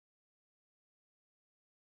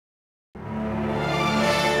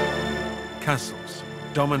Castles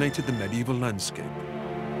dominated the medieval landscape,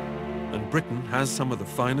 and Britain has some of the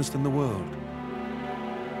finest in the world.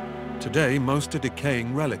 Today, most are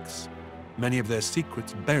decaying relics, many of their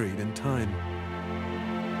secrets buried in time.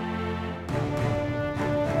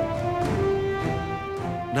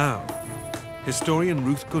 Now, historian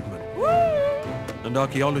Ruth Goodman and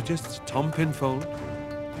archaeologists Tom Pinfold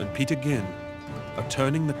and Peter Ginn are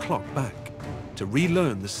turning the clock back to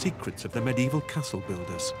relearn the secrets of the medieval castle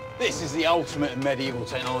builders. This is the ultimate in medieval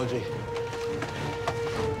technology.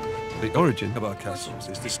 The origin of our castles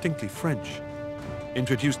is distinctly French,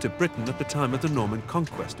 introduced to Britain at the time of the Norman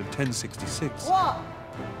conquest of 1066. 3, 2, 1,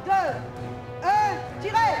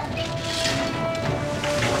 tirez!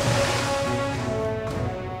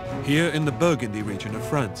 Here in the Burgundy region of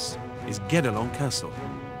France is Guédelon Castle,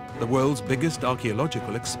 the world's biggest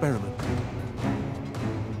archaeological experiment.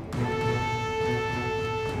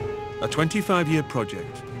 A 25-year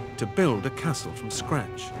project to build a castle from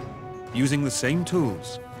scratch, using the same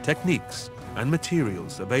tools, techniques, and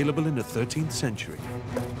materials available in the 13th century.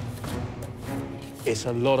 It's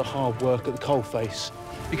a lot of hard work at the coalface,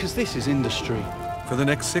 because this is industry. For the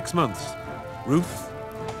next 6 months, Ruth,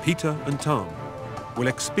 Peter, and Tom will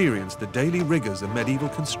experience the daily rigors of medieval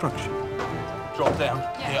construction. Drop down.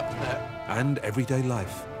 Yep, there. And everyday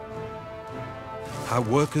life. How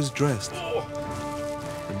workers dressed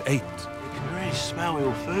and ate. You can really smell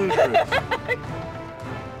your food, Ruth.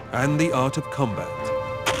 And the art of combat.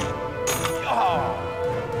 Oh.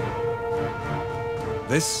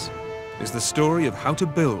 This is the story of how to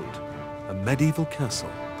build a medieval castle.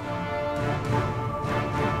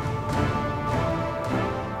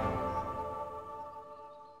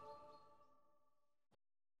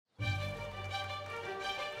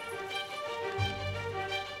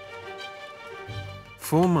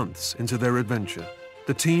 Four months into their adventure,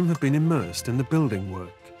 the team have been immersed in the building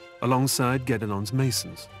work alongside Guédelon's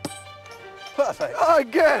masons. Perfect. Oh,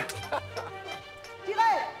 good.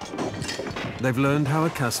 Tirez! They've learned how a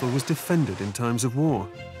castle was defended in times of war.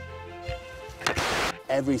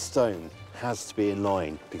 Every stone has to be in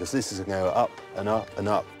line because this is going to go up and up and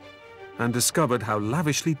up. And discovered how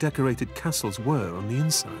lavishly decorated castles were on the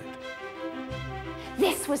inside.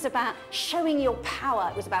 This was about showing your power.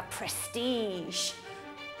 It was about prestige.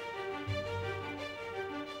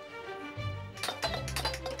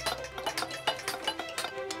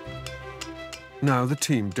 Now the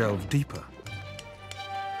team delve deeper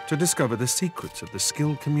to discover the secrets of the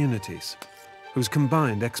skilled communities whose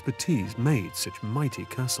combined expertise made such mighty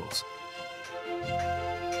castles.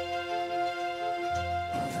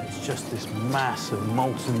 It's just this mass of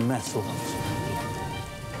molten metal.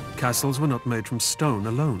 Castles were not made from stone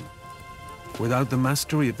alone, without the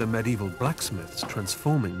mastery of the medieval blacksmiths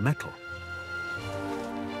transforming metal.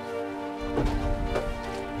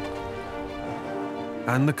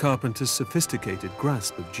 And the carpenter's sophisticated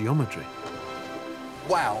grasp of geometry.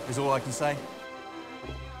 Wow, is all I can say.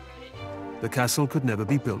 The castle could never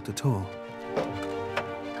be built at all.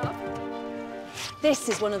 This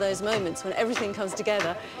is one of those moments when everything comes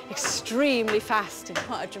together extremely fast in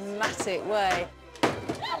quite a dramatic way.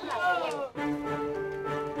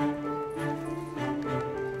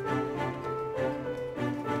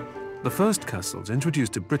 The first castles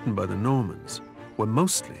introduced to Britain by the Normans were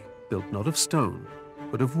mostly built not of stone,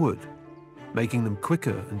 but of wood, making them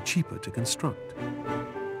quicker and cheaper to construct.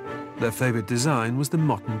 Their favourite design was the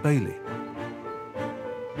motte and bailey.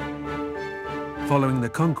 Following the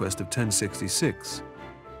conquest of 1066,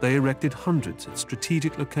 they erected hundreds at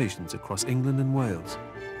strategic locations across England and Wales.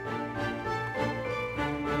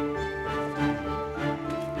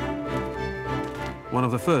 One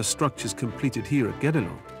of the first structures completed here at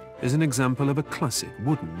Guédelon is an example of a classic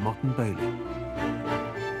wooden motte and bailey.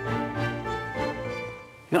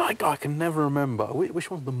 You know, I can never remember which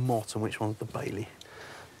one's the motte and which one's the bailey.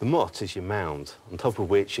 The motte is your mound, on top of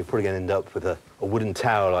which you're probably going to end up with a wooden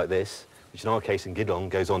tower like this, which in our case in Guédelon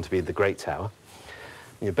goes on to be the Great Tower.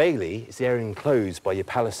 And your bailey is the area enclosed by your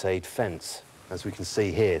palisade fence, as we can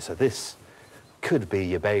see here. So this could be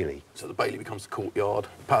your bailey. So the bailey becomes the courtyard,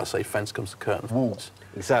 the palisade fence comes the curtain of walls.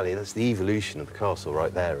 Exactly, that's the evolution of the castle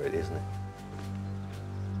right there, really, isn't it?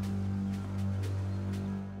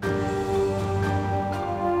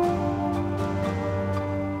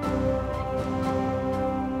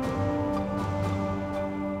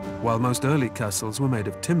 While most early castles were made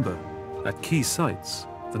of timber, at key sites,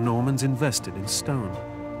 the Normans invested in stone,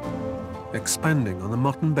 expanding on the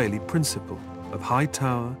motte and bailey principle of high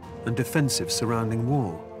tower and defensive surrounding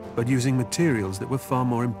wall, but using materials that were far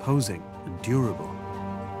more imposing and durable.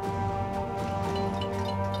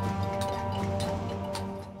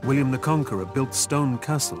 William the Conqueror built stone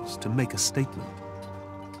castles to make a statement.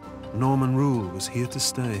 Norman rule was here to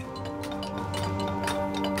stay.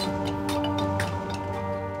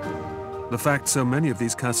 The fact so many of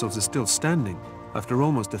these castles are still standing after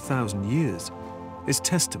almost 1,000 years is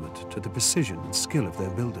testament to the precision and skill of their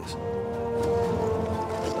builders.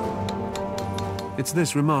 It's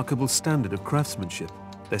this remarkable standard of craftsmanship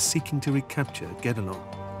they're seeking to recapture at Guédelon.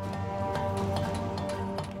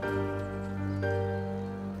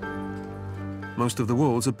 Most of the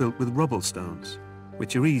walls are built with rubble stones,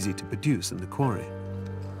 which are easy to produce in the quarry.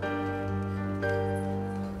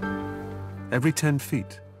 Every 10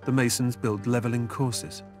 feet, the masons build leveling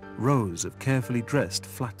courses, rows of carefully dressed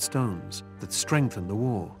flat stones that strengthen the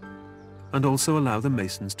wall and also allow the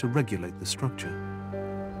masons to regulate the structure.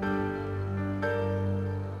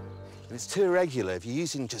 It's too irregular. If you're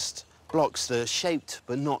using just blocks that are shaped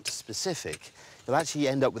but not specific, you'll actually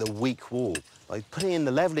end up with a weak wall. By putting in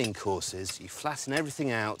the leveling courses, you flatten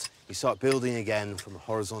everything out, you start building again from a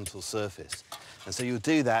horizontal surface. And so you'll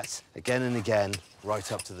do that again and again right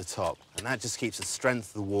up to the top. And that just keeps the strength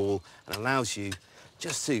of the wall and allows you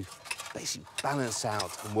just to basically balance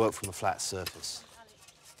out and work from a flat surface.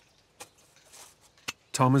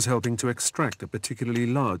 Tom is helping to extract a particularly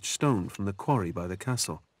large stone from the quarry by the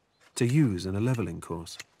castle to use in a leveling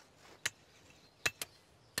course.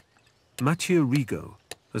 Mathieu Rigaud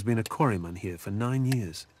has been a quarryman here for 9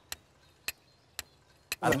 years.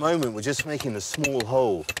 At the moment, we're just making a small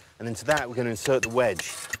hole, and into that we're going to insert the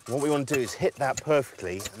wedge. And what we want to do is hit that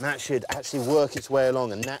perfectly, and that should actually work its way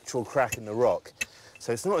along a natural crack in the rock.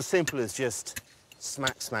 So it's not as simple as just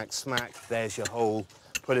smack, smack, smack, there's your hole,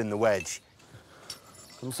 put in the wedge.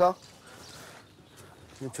 Comme ça.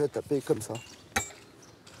 Tu vas taper comme ça.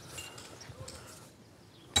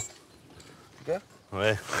 OK?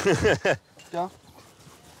 Ouais. Tiens.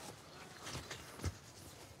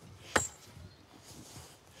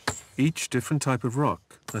 Each different type of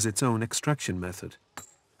rock has its own extraction method,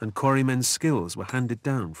 and quarrymen's skills were handed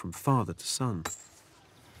down from father to son.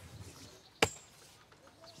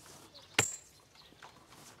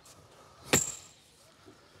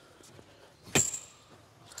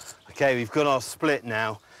 OK, we've got our split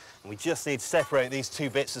now, and we just need to separate these two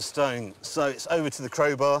bits of stone. So it's over to the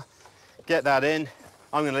crowbar, get that in.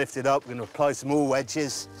 I'm going to lift it up, we're going to apply some more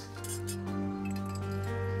wedges.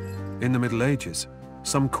 In the Middle Ages,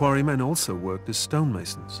 some quarrymen also worked as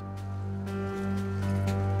stonemasons.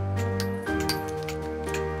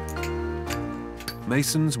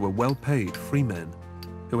 Masons were well-paid free men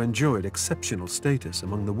who enjoyed exceptional status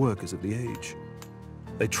among the workers of the age.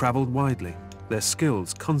 They traveled widely, their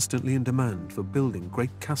skills constantly in demand for building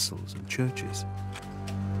great castles and churches.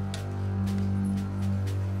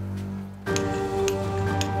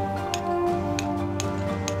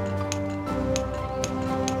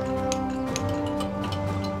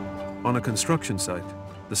 On a construction site,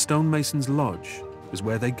 the stonemasons' lodge is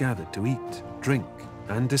where they gathered to eat, drink,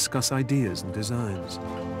 and discuss ideas and designs.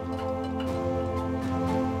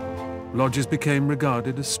 Lodges became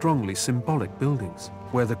regarded as strongly symbolic buildings,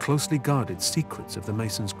 where the closely guarded secrets of the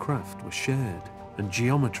mason's craft were shared and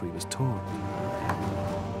geometry was taught.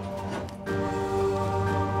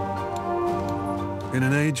 In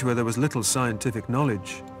an age where there was little scientific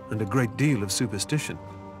knowledge and a great deal of superstition,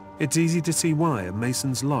 it's easy to see why a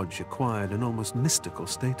mason's lodge acquired an almost mystical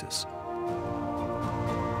status.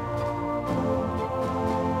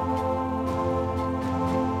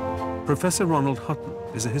 Professor Ronald Hutton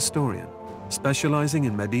is a historian, specializing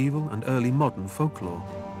in medieval and early modern folklore.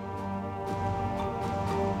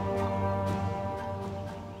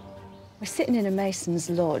 We're sitting in a mason's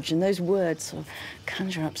lodge, and those words sort of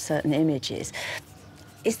conjure up certain images.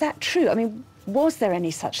 Is that true? I mean, was there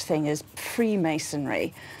any such thing as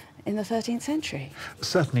Freemasonry in the 13th century?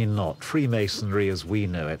 Certainly not. Freemasonry as we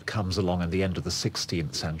know it comes along in the end of the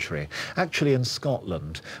 16th century. Actually in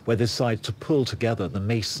Scotland, where they decided to pull together the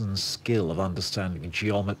mason's skill of understanding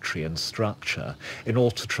geometry and structure in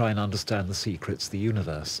order to try and understand the secrets of the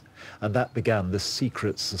universe. And that began this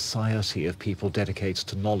secret society of people dedicated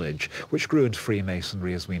to knowledge, which grew into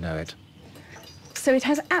Freemasonry as we know it. So it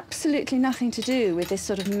has absolutely nothing to do with this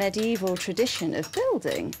sort of medieval tradition of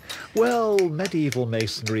building? Well, medieval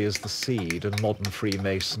masonry is the seed and modern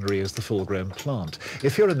Freemasonry is the full-grown plant.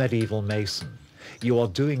 If you're a medieval mason, you are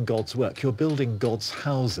doing God's work. You're building God's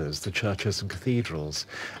houses, the churches and cathedrals.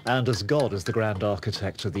 And as God is the grand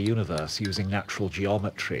architect of the universe using natural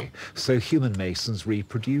geometry, so human masons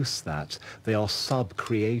reproduce that. They are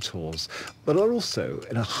sub-creators, but are also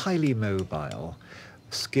in a highly mobile,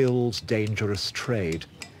 skilled, dangerous trade.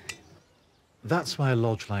 That's why a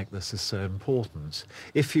lodge like this is so important.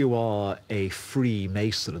 If you are a free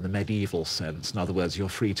mason in the medieval sense, in other words, you're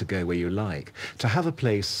free to go where you like, to have a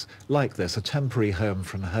place like this, a temporary home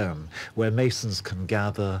from home, where masons can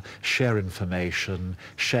gather, share information,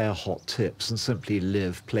 share hot tips, and simply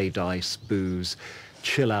live, play dice, booze,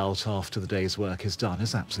 chill out after the day's work is done,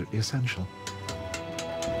 is absolutely essential.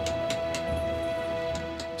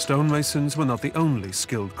 Stonemasons were not the only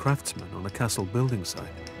skilled craftsmen on a castle building site.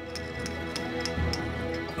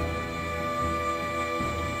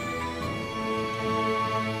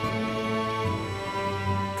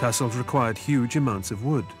 Castles required huge amounts of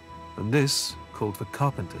wood, and this called for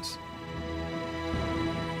carpenters.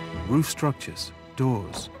 Roof structures,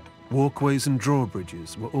 doors, walkways and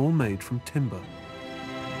drawbridges were all made from timber.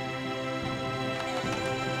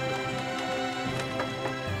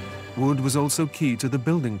 Wood was also key to the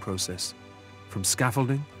building process, from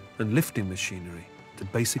scaffolding and lifting machinery to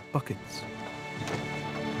basic buckets.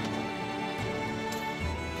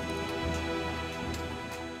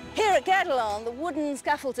 Here at Guédelon, the wooden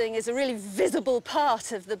scaffolding is a really visible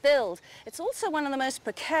part of the build. It's also one of the most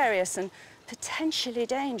precarious and potentially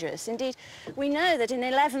dangerous. Indeed, we know that in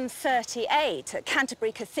 1138 at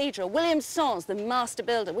Canterbury Cathedral, William Sens, the master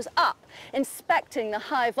builder, was up inspecting the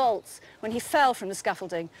high vaults when he fell from the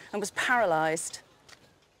scaffolding and was paralysed.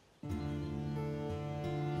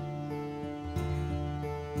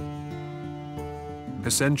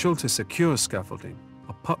 Essential to secure scaffolding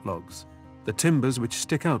are potlogs, the timbers which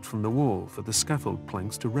stick out from the wall for the scaffold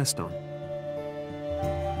planks to rest on.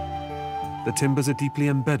 The timbers are deeply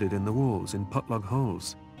embedded in the walls in potlog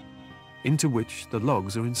holes, into which the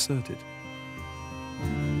logs are inserted.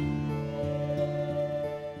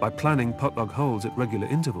 By planning potlog holes at regular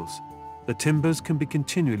intervals, the timbers can be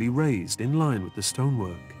continually raised in line with the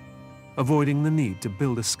stonework, avoiding the need to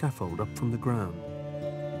build a scaffold up from the ground.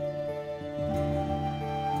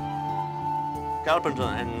 Carpenter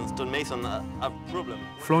and stonemason have a problem.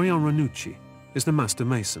 Florian Ranucci is the master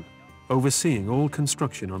mason, overseeing all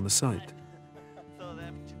construction on the site.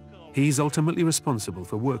 He's ultimately responsible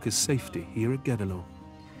for workers' safety here at Guédelon.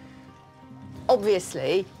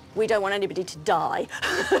 Obviously, we don't want anybody to die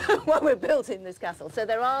when we're building this castle. So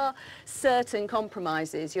there are certain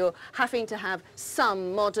compromises. You're having to have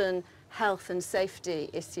some modern health and safety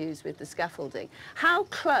issues with the scaffolding. How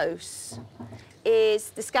close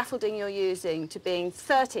is the scaffolding you're using to being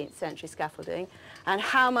 13th century scaffolding, and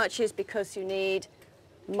how much is because you need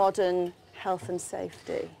modern health and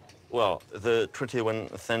safety? Well, the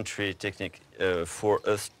 21st century technique for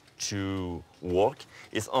us to work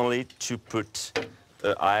is only to put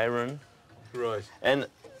iron, right, and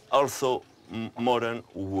also modern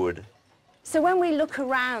wood. So when we look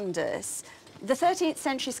around us, the 13th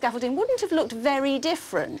century scaffolding wouldn't have looked very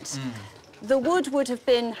different. The wood would have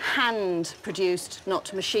been hand-produced,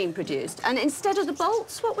 not machine-produced. And instead of the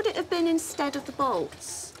bolts, what would it have been instead of the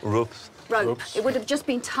bolts? Ropes. Ropes. It would have just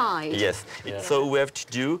been tied. Yes. Yeah. So we have to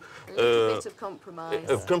do a little bit of compromise.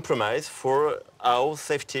 A compromise for our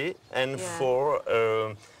safety and for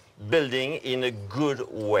building in a good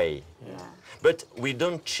way. Yeah. But we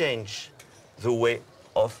don't change the way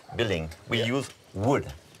of building. We use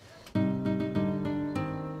wood.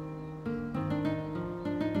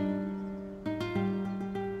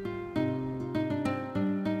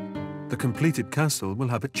 The completed castle will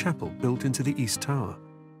have a chapel built into the east tower,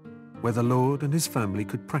 where the Lord and his family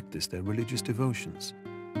could practice their religious devotions.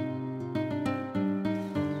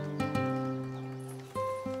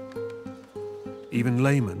 Even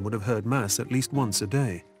laymen would have heard Mass at least once a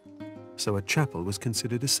day, so a chapel was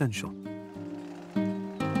considered essential.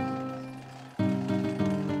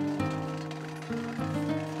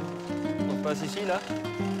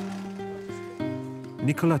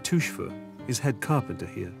 Nicolas Touchefeu is head carpenter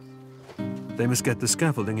here. They must get the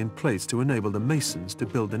scaffolding in place to enable the masons to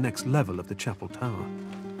build the next level of the chapel tower.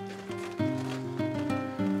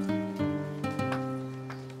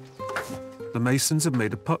 The masons have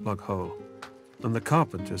made a potlog hole, and the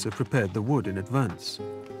carpenters have prepared the wood in advance,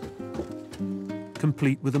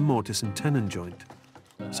 complete with a mortise and tenon joint,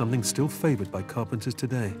 something still favoured by carpenters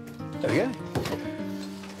today. There we go.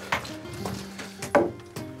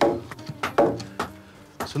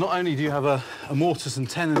 So not only do you have a mortise and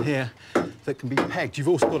tenon here that can be pegged, you've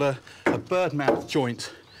also got a bird mouth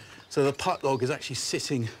joint. So the potlog is actually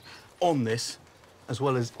sitting on this as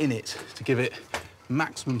well as in it to give it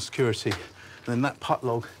maximum security. And then that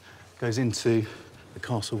potlog goes into the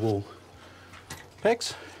castle wall.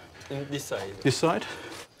 Pegs? This side. This side.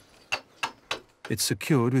 It's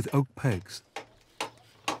secured with oak pegs.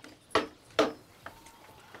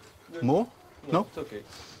 More? No? It's okay.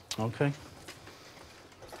 Okay.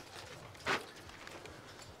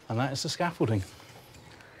 And that is the scaffolding.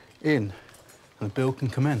 In, and the build can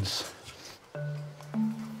commence.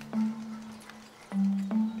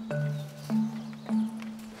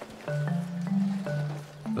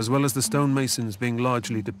 As well as the stonemasons being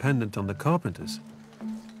largely dependent on the carpenters,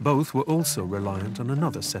 both were also reliant on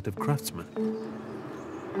another set of craftsmen.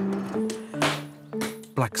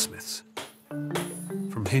 Blacksmiths.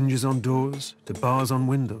 From hinges on doors to bars on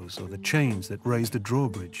windows or the chains that raised a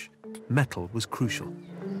drawbridge, metal was crucial.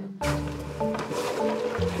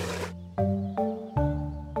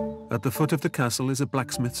 At the foot of the castle is a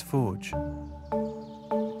blacksmith's forge.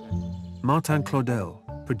 Martin Claudel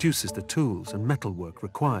produces the tools and metalwork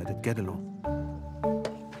required at Guédelon.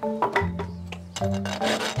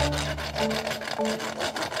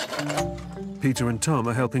 Peter and Tom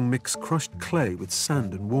are helping mix crushed clay with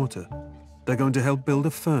sand and water. They're going to help build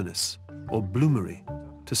a furnace, or bloomery,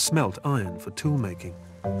 to smelt iron for tool making.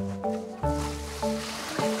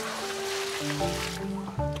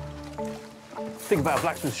 Think about a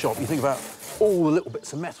blacksmith shop, you think about all the little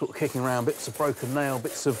bits of metal kicking around, bits of broken nail,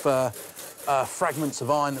 bits of fragments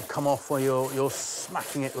of iron that come off where you're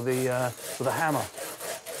smacking it with a hammer.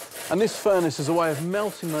 And this furnace is a way of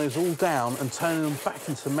melting those all down and turning them back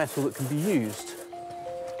into metal that can be used.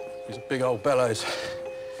 These are big old bellows.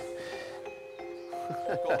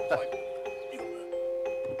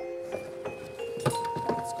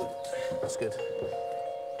 That's good. That's good.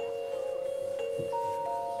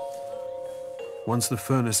 Once the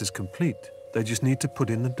furnace is complete, they just need to put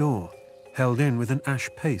in the door, held in with an ash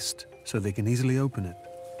paste so they can easily open it.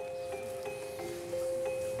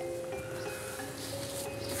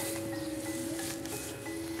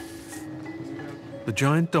 The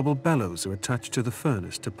giant double bellows are attached to the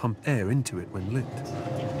furnace to pump air into it when lit,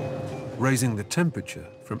 raising the temperature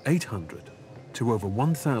from 800 to over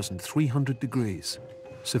 1,300 degrees,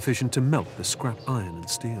 sufficient to melt the scrap iron and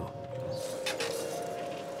steel.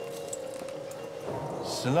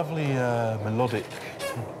 It's a lovely melodic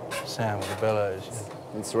sound with the bellows.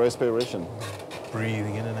 It's respiration.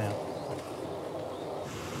 Breathing in and out.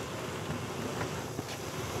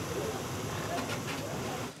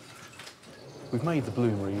 We've made the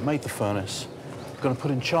bloomery, we've made the furnace. We're going to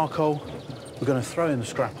put in charcoal, we're going to throw in the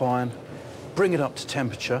scrap iron, bring it up to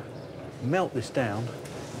temperature, melt this down,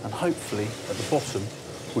 and hopefully at the bottom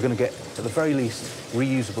we're going to get, at the very least,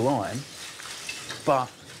 reusable iron, but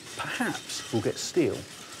perhaps we'll get steel.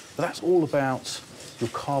 But that's all about your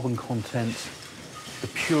carbon content, the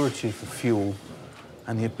purity of the fuel,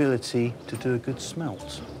 and the ability to do a good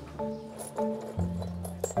smelt.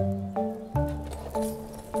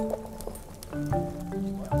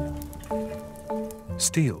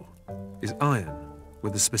 Steel is iron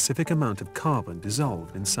with a specific amount of carbon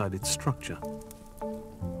dissolved inside its structure.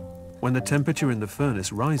 When the temperature in the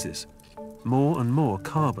furnace rises, more and more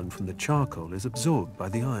carbon from the charcoal is absorbed by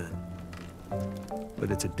the iron. But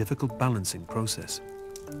it's a difficult balancing process.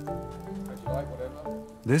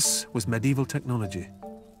 This was medieval technology,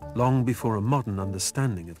 long before a modern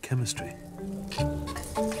understanding of chemistry.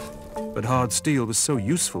 But hard steel was so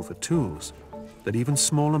useful for tools that even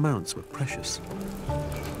small amounts were precious.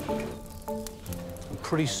 And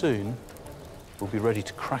pretty soon, we'll be ready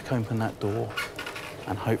to crack open that door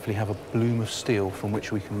and hopefully have a bloom of steel from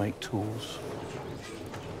which we can make tools.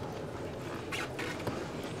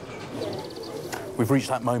 We've reached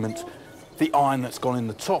that moment. The iron that's gone in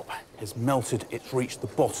the top has melted, it's reached the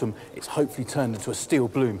bottom, it's hopefully turned into a steel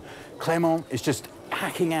bloom. Clément is just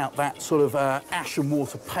hacking out that sort of ash and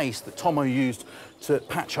water paste that Tomo used to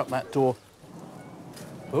patch up that door.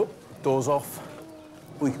 Oh, door's off.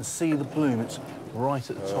 We can see the bloom, it's right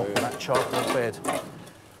at the top of that charcoal bed.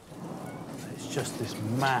 It's just this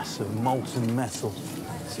mass of molten metal.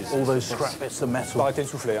 All those scrap bits of metal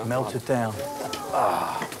melted down.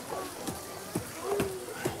 Ah.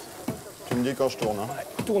 Tu me dis quand je tourne, hein?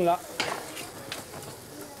 Tourne là.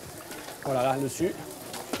 Voilà, là, dessus.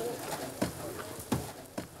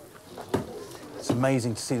 It's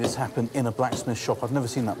amazing to see this happen in a blacksmith shop. I've never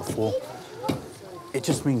seen that before. It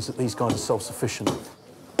just means that these guys are self-sufficient.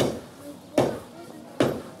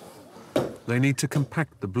 They need to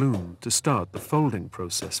compact the bloom to start the folding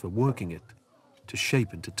process for working it, to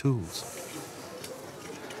shape into tools.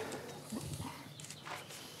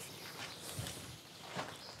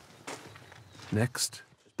 Next,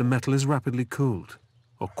 the metal is rapidly cooled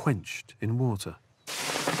or quenched in water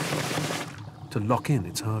to lock in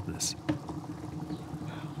its hardness.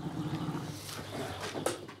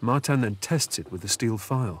 Martin then tests it with a steel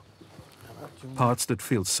file. Parts that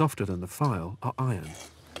feel softer than the file are iron.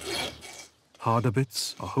 Harder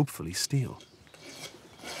bits are hopefully steel.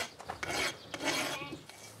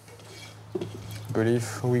 But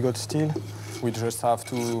if we got steel, we just have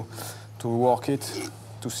to work it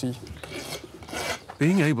to see.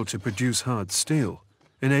 Being able to produce hard steel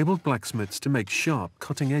enabled blacksmiths to make sharp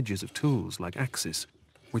cutting edges of tools like axes,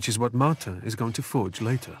 which is what Martin is going to forge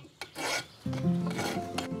later.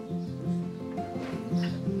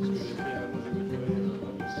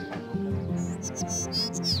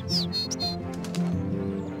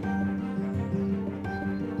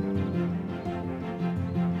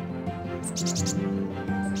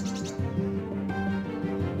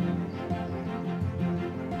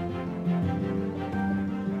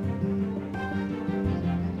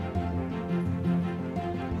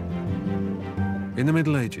 In the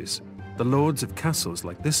Middle Ages, the lords of castles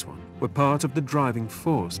like this one were part of the driving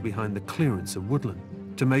force behind the clearance of woodland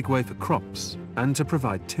to make way for crops and to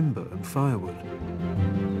provide timber and firewood.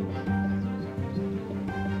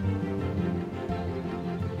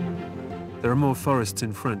 There are more forests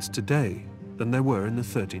in France today than there were in the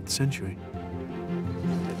 13th century.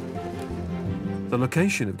 The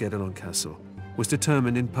location of Guédelon Castle was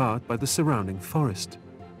determined in part by the surrounding forest,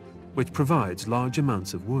 which provides large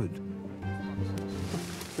amounts of wood.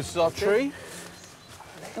 This is our tree.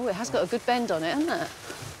 Oh, it has got a good bend on it, hasn't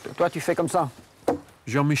it? Toi, tu fais comme ça.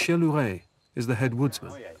 Jean-Michel Houret is the head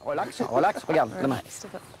woodsman. Relax, relax, regarde, la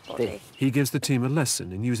main. He gives the team a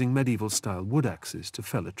lesson in using medieval-style wood axes to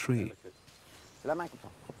fell a tree. La main comme ça.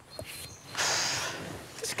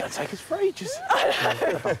 This is going to take us for ages.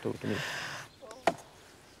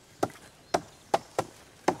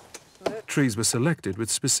 Trees were selected with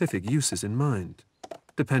specific uses in mind,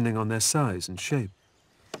 depending on their size and shape.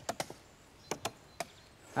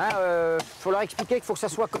 Faut leur expliquer qu'il faut que ça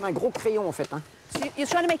soit comme un gros crayon en fait. Hein. So you're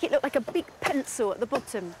trying to make it look like a big pencil at the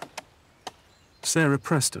bottom. Sarah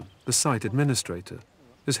Preston, the site administrator,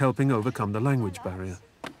 is helping overcome the language barrier.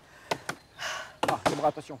 Ah, les bras,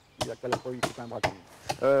 attention. Il a pas un bras comme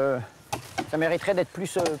ça mériterait d'être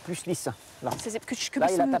plus lisse. Là. Là,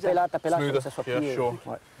 il a tapé là, pour que ça soit plus... Sure.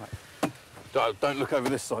 Ouais. Don't look over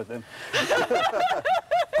this side then. It's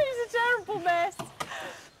a terrible mess.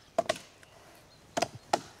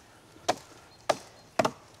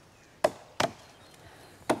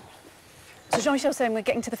 So Jean-Michel's saying we're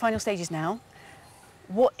getting to the final stages now.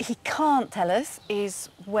 What he can't tell us is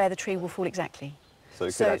where the tree will fall exactly. So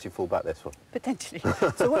it could actually fall back this way? Potentially.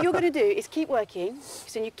 So what you're going to do is keep working.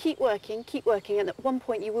 So you keep working, and at one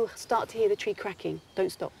point you will start to hear the tree cracking.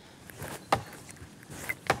 Don't stop.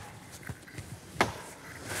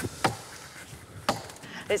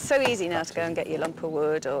 It's so easy now to go and get your lump of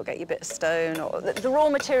wood or get your bit of stone, or the raw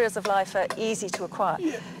materials of life are easy to acquire.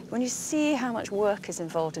 Yeah. When you see how much work is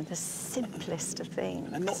involved in the simplest of things.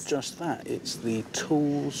 And not just that, it's the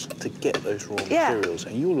tools to get those raw materials.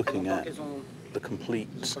 And you're looking at the complete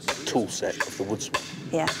tool set of the woodsman.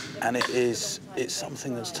 Yeah. And it's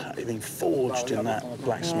something that's been forged in that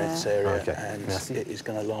blacksmith's area, and it is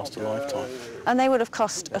going to last a lifetime. And they would have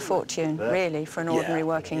cost a fortune, really, for an ordinary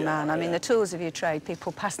working man. I mean, the tools of your trade,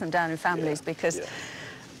 people pass them down in families because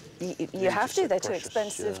you have to. They're too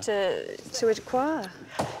expensive to acquire.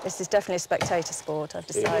 This is definitely a spectator sport, I've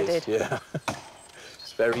decided. It is, yeah.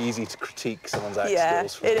 It's very easy to critique someone's axe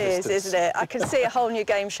skills from it a is, distance. isn't it? I can see a whole new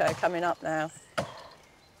game show coming up now.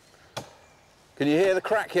 Can you hear the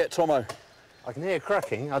crack yet, Tomo? I can hear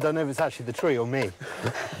cracking. I don't know if it's actually the tree or me.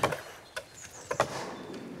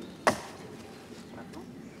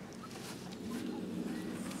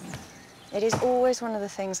 It is always one of the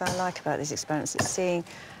things I like about these experiments, is seeing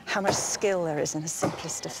how much skill there is in the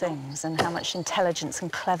simplest of things and how much intelligence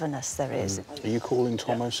and cleverness there is. Are you calling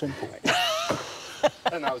Tomo simple?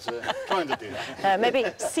 And I was trying to do that. Maybe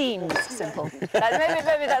it seems simple.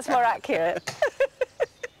 Maybe that's more accurate.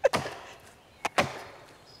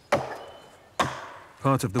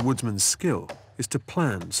 Part of the woodsman's skill is to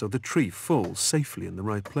plan so the tree falls safely in the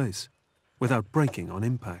right place, without breaking on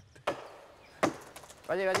impact.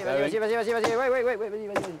 Vas-y, continue.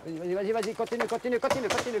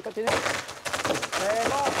 C'est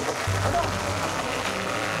bon.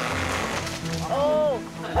 Oh!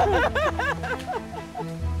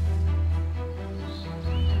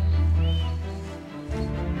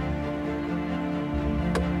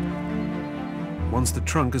 Once the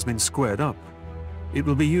trunk has been squared up, it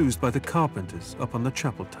will be used by the carpenters up on the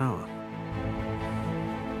chapel tower.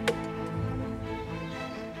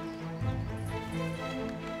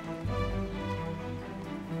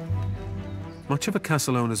 Much of a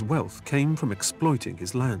castle owner's wealth came from exploiting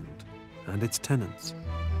his land and its tenants.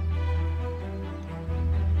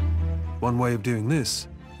 One way of doing this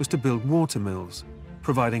was to build water mills,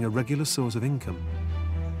 providing a regular source of income.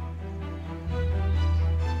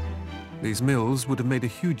 These mills would have made a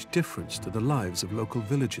huge difference to the lives of local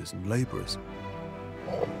villagers and labourers.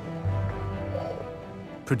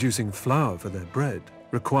 Producing flour for their bread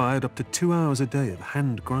required up to 2 hours a day of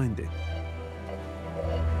hand grinding.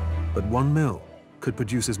 But one mill could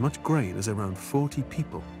produce as much grain as around 40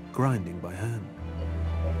 people grinding by hand.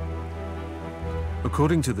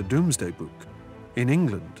 According to the Domesday Book, in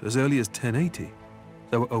England, as early as 1080,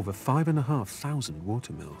 there were over 5,500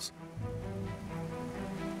 watermills.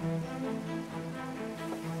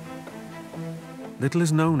 Little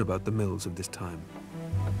is known about the mills of this time.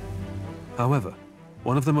 However,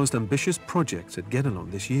 one of the most ambitious projects at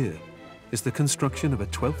Guédelon this year is the construction of a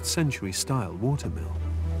 12th century style watermill.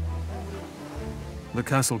 The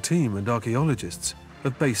castle team and archaeologists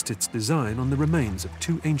have based its design on the remains of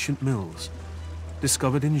 2 ancient mills,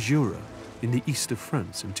 discovered in Jura, in the east of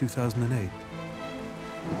France in 2008.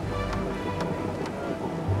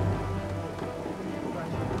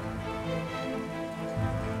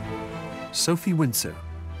 Sophie Windsor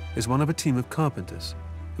is one of a team of carpenters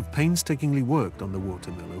who've painstakingly worked on the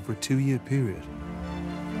watermill over a 2-year period.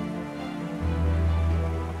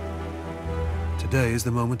 Today is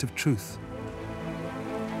the moment of truth.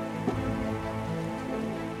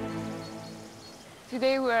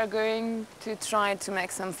 Today we are going to try to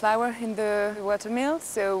make some flour in the watermill.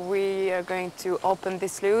 So we are going to open the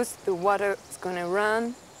sluice, the water is going to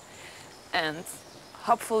run, and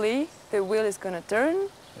hopefully the wheel is going to turn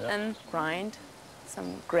and grind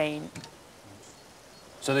some grain.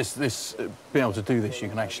 So being able to do this, you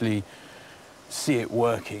can actually see it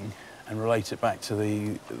working and relate it back to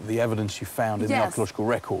the evidence you found in the archaeological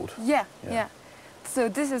record. Yeah. So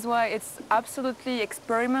this is why it's absolutely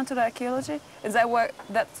experimental archaeology.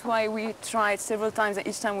 That's why we tried several times, and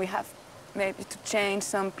each time we have maybe to change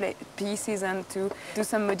some pieces and to do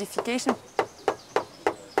some modification.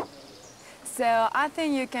 So I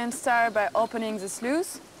think you can start by opening the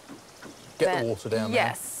sluice. Get the water down there.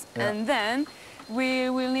 Yes, and then we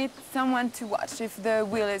will need someone to watch if the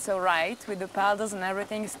wheel is all right with the paddles and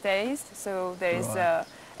everything stays. So there is an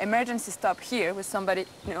emergency stop here with somebody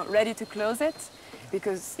ready to close it,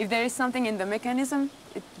 because if there is something in the mechanism,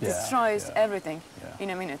 it destroys everything in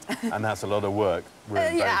a minute. And that's a lot of work,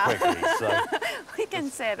 very quickly. So we can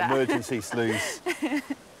say that. Emergency sluice.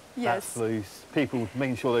 That sluice. People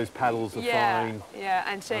making sure those paddles are fine. Yeah,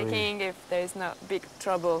 and checking if there is no big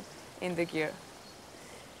trouble in the gear.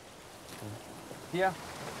 Yeah.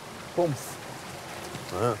 Boom.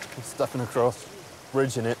 Stepping across,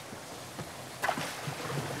 bridging it.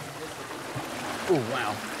 Oh,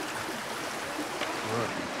 wow.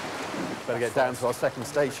 Right. Better get down to our second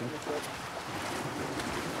station.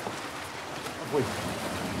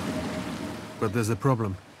 But there's a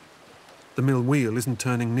problem. The mill wheel isn't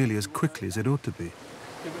turning nearly as quickly as it ought to be.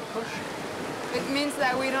 Give it a push. It means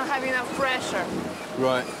that we don't have enough pressure.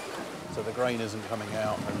 Right. So the grain isn't coming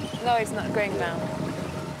out. No, it's not going down.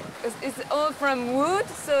 It's all from wood,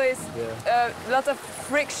 so it's a lot of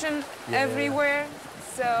friction everywhere.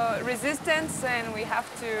 So resistance, and we have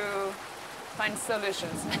to find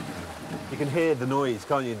solutions. You can hear the noise,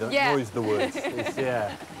 can't you? The noise of the woods.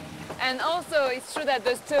 And also, it's true that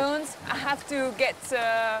the stones have to get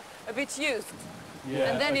a bit used.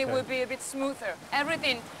 And then it will be a bit smoother.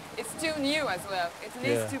 Everything is still new as well. It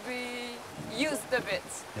needs to be used a bit.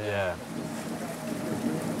 Yeah.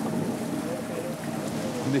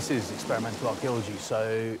 And this is experimental archaeology,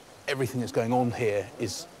 so everything that's going on here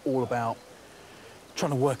is all about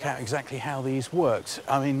trying to work out exactly how these worked.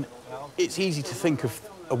 I mean, it's easy to think of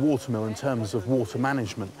a watermill in terms of water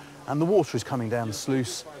management, and the water is coming down the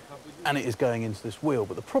sluice and it is going into this wheel,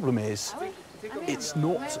 but the problem is it's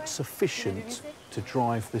not sufficient to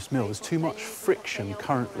drive this mill. There's too much friction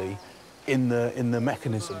currently in the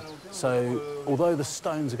mechanism. So although the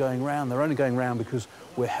stones are going round, they're only going round because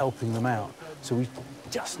we're helping them out. So we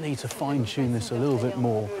just need to fine-tune this a little bit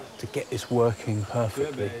more to get this working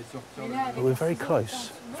perfectly. But we're very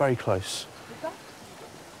close, very close.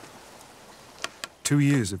 2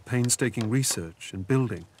 years of painstaking research and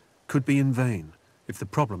building could be in vain if the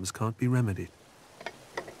problems can't be remedied.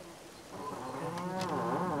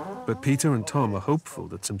 But Peter and Tom are hopeful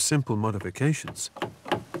that some simple modifications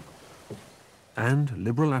and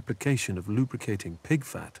liberal application of lubricating pig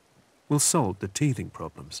fat will solve the teething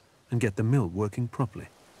problems and get the mill working properly.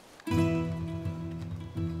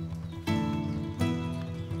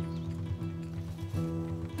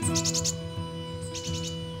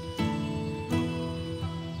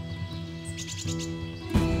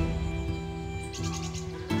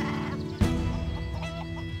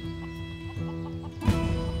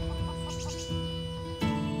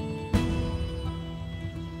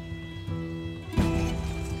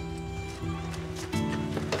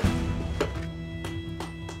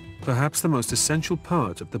 Perhaps the most essential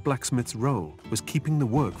part of the blacksmith's role was keeping the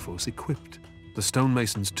workforce equipped. The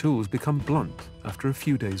stonemason's tools become blunt after a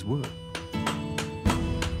few days' work.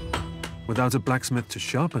 Without a blacksmith to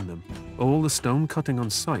sharpen them, all the stone cutting on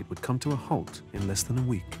site would come to a halt in less than a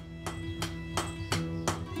week.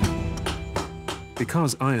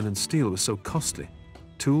 Because iron and steel was so costly,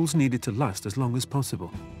 tools needed to last as long as possible.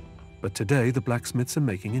 But today, the blacksmiths are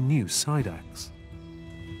making a new side axe.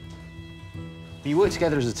 You work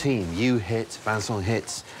together as a team. You hit, Vincent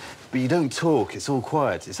hits, but you don't talk. It's all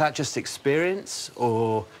quiet. Is that just experience,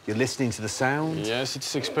 or you're listening to the sound? Yes,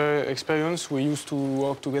 it's experience. We used to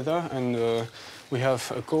work together, and we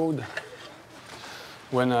have a code.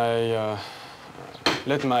 When I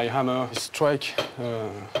let my hammer strike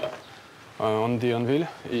on the anvil,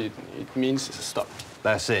 it means stop.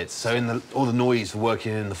 That's it. So in all the noise of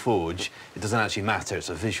working in the forge, it doesn't actually matter. It's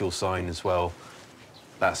a visual sign as well.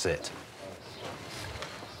 That's it.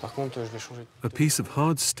 A piece of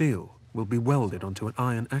hard steel will be welded onto an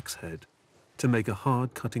iron axe head to make a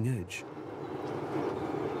hard cutting edge.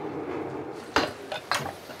 The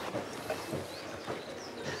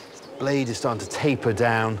blade is starting to taper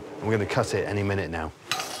down, and we're going to cut it any minute now.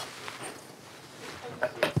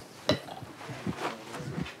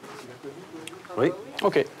 Right?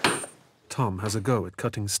 Okay. Tom has a go at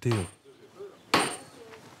cutting steel.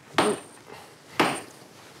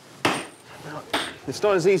 It's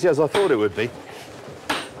not as easy as I thought it would be.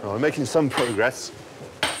 Oh, we're making some progress.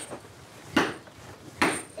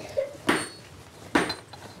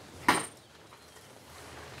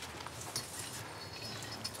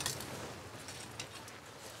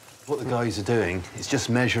 What the guys are doing is just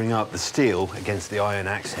measuring up the steel against the iron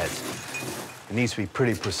axe head. It needs to be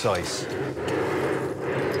pretty precise.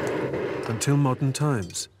 Until modern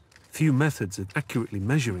times, few methods of accurately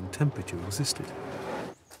measuring temperature existed.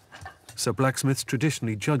 So blacksmiths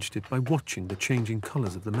traditionally judged it by watching the changing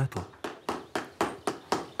colors of the metal.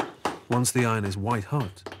 Once the iron is white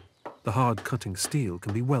hot, the hard cutting steel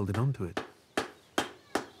can be welded onto it.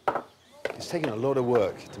 It's taken a lot of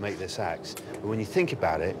work to make this axe, but when you think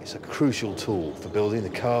about it, it's a crucial tool for building the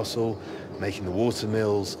castle, making the water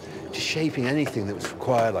mills, just shaping anything that was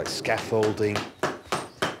required, like scaffolding.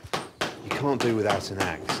 You can't do without an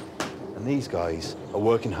axe. And these guys are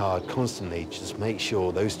working hard constantly to just make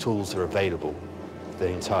sure those tools are available for the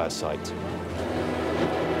entire site.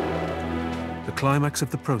 The climax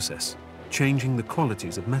of the process, changing the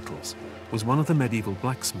qualities of metals, was one of the medieval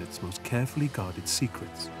blacksmith's most carefully guarded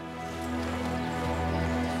secrets.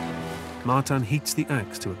 Martin heats the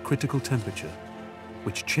axe to a critical temperature,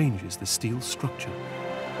 which changes the steel structure.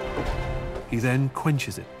 He then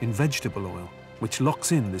quenches it in vegetable oil, which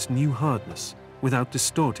locks in this new hardness without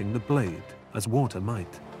distorting the blade as water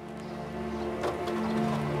might.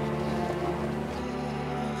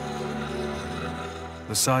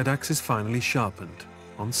 The side axe is finally sharpened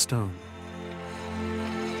on stone.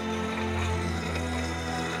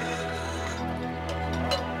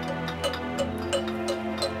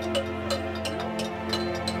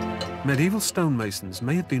 Medieval stonemasons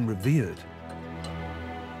may have been revered,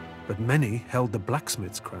 but many held the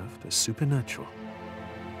blacksmith's craft as supernatural.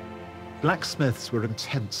 Blacksmiths were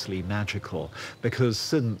intensely magical because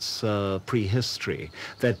since prehistory,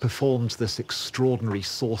 they'd performed this extraordinary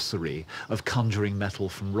sorcery of conjuring metal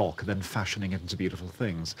from rock and then fashioning it into beautiful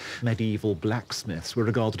things. Medieval blacksmiths were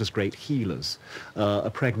regarded as great healers.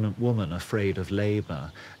 A pregnant woman afraid of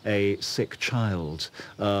labor, a sick child,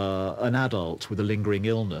 an adult with a lingering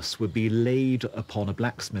illness would be laid upon a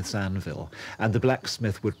blacksmith's anvil, and the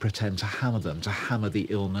blacksmith would pretend to hammer them, to hammer the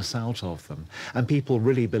illness out of them. And people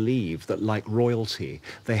really believed that, like royalty,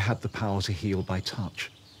 they had the power to heal by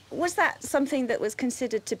touch. Was that something that was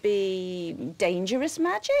considered to be dangerous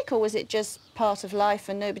magic, or was it just part of life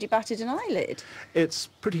and nobody batted an eyelid? It's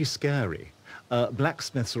pretty scary.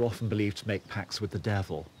 Blacksmiths are often believed to make pacts with the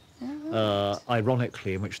devil,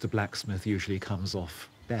 ironically, in which the blacksmith usually comes off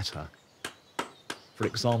better. For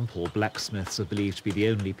example, blacksmiths are believed to be the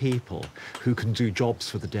only people who can do jobs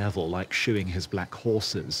for the devil, like shoeing his black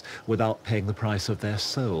horses, without paying the price of their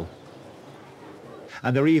soul.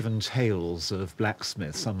 And there are even tales of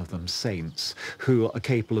blacksmiths, some of them saints, who are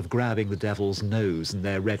capable of grabbing the devil's nose in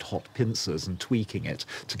their red-hot pincers and tweaking it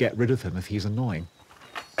to get rid of him if he's annoying.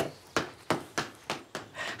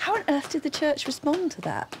 How on earth did the church respond to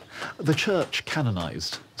that? The church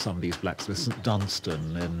canonised some of these blacksmiths. St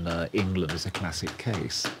Dunstan in England is a classic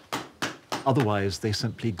case. Otherwise, they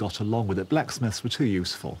simply got along with it. Blacksmiths were too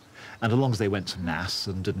useful, and as long as they went to mass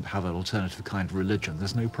and didn't have an alternative kind of religion,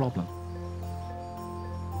 there's no problem.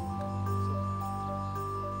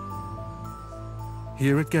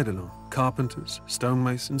 Here at Guédelon, carpenters,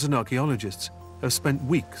 stonemasons and archaeologists have spent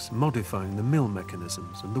weeks modifying the mill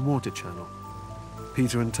mechanisms and the water channel.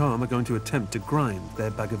 Peter and Tom are going to attempt to grind their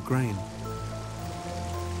bag of grain.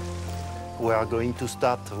 We are going to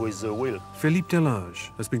start with the wheel. Philippe Delage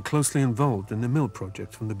has been closely involved in the mill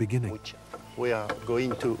project from the beginning. Which we are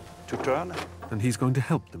going to turn. And he's going to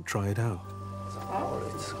help them try it out.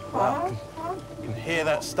 Wow. You can hear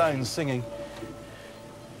that stone singing.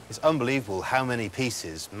 It's unbelievable how many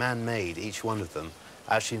pieces, man-made, each one of them,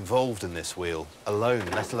 are actually involved in this wheel alone,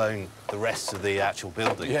 let alone the rest of the actual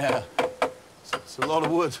building. Yeah. It's a lot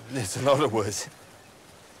of wood. It's a lot of wood.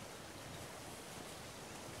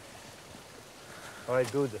 All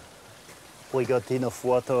right, good. We got enough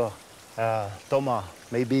water. Thomas,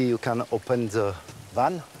 maybe you can open the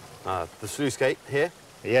van? The sluice gate here?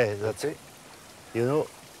 Yeah, that's it. You know,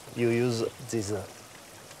 you use this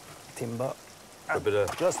timber. A bit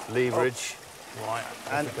of just leverage. Right,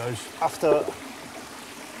 and it goes. After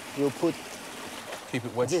you put keep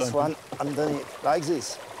it wet this one underneath, like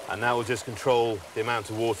this. And that will just control the amount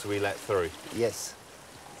of water we let through. Yes.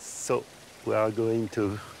 So we are going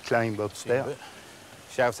to climb upstairs.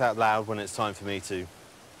 Shout out loud when it's time for me to.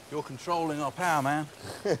 You're controlling our power, man.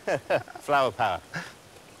 Flower power.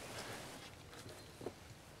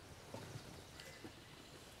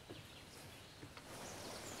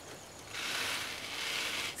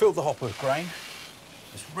 Filled the hopper with grain.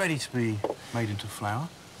 It's ready to be made into flour.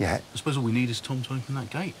 Yeah. I suppose all we need is Tom to open that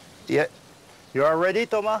gate. Yeah. You are ready,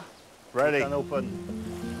 Thomas? Ready. You can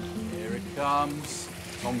open. Here it comes.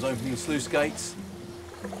 Tom's opening the sluice gates.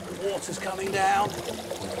 Water's coming down.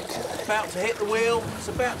 About to hit the wheel. It's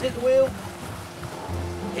about to hit the wheel.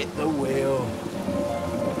 Hit the wheel.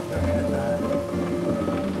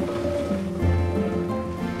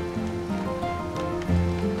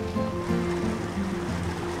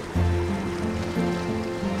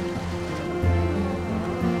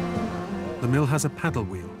 The mill has a paddle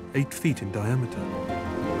wheel, 8 feet in diameter.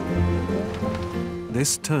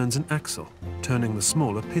 This turns an axle, turning the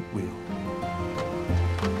smaller pit wheel.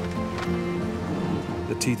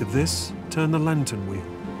 The teeth of this turn the lantern wheel,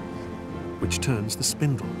 which turns the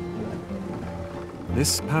spindle.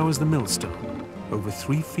 This powers the millstone, over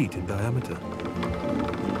 3 feet in diameter.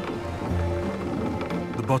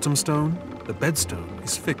 The bottom stone, the bedstone,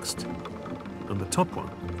 is fixed, and the top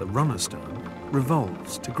one, the runner stone,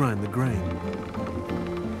 revolves to grind the grain.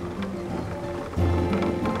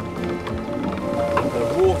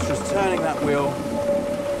 The water is turning that wheel,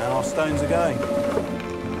 and our stones are going.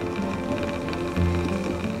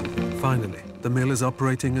 Finally, the mill is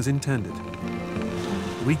operating as intended,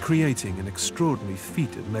 recreating an extraordinary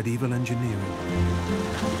feat of medieval engineering.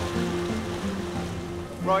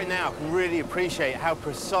 Right now, I can really appreciate how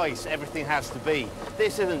precise everything has to be.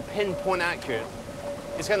 This isn't pinpoint accurate.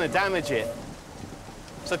 It's going to damage it.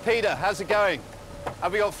 So, Peter, how's it going?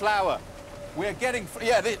 Have we got flour? We're getting...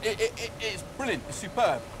 Yeah, it's brilliant. It's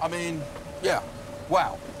superb. I mean, yeah.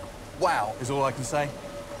 Wow. Wow is all I can say.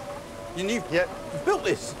 You've built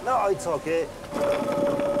this. No, it's okay.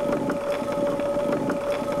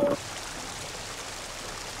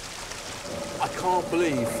 I can't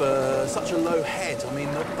believe such a low head. I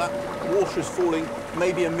mean, that water is falling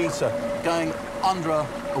maybe a metre, going under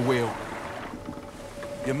a wheel.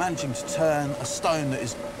 You're managing to turn a stone that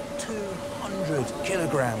is 200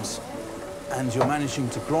 kilograms, and you're managing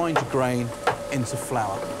to grind your grain into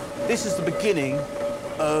flour. This is the beginning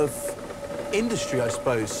of industry, I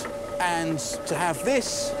suppose. And to have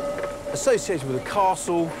this associated with a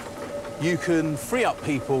castle, you can free up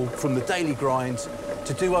people from the daily grind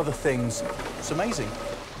to do other things. It's amazing.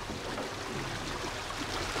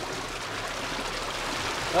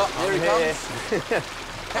 Oh, here he comes.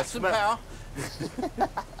 Captain Power.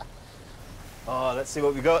 Oh, let's see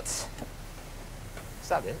what we got. Is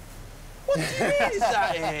that it? What do you mean, is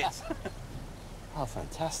that it? Oh,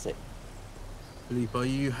 fantastic. Philippe, are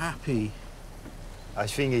you happy? I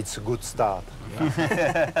think it's a good start.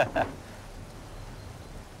 I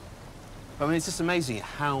mean, it's just amazing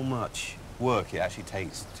how much work it actually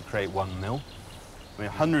takes to create one mill. I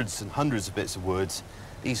mean, hundreds and hundreds of bits of wood,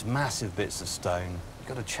 these massive bits of stone. You've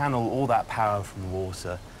got to channel all that power from the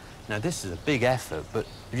water. Now, this is a big effort, but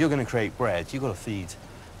if you're going to create bread, you've got to feed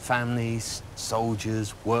families,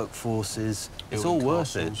 soldiers, workforces. It's all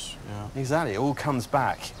worth it. Yeah. Exactly. It all comes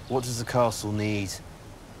back. What does the castle need?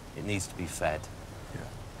 It needs to be fed.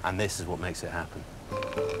 Yeah. And this is what makes it happen.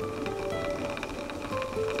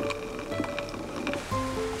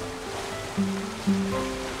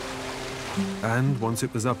 And once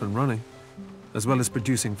it was up and running, as well as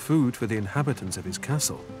producing food for the inhabitants of his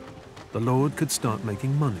castle, the Lord could start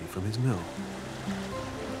making money from his mill.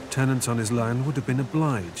 tenants on his land would have been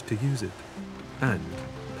obliged to use it and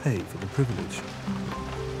pay for the privilege.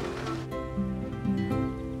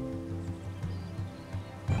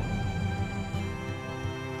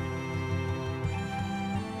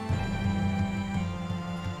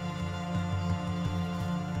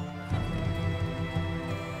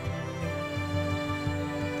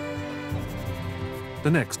 The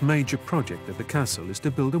next major project at the castle is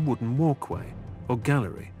to build a wooden walkway, or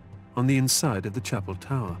gallery, on the inside of the chapel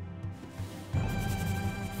tower.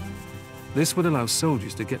 This would allow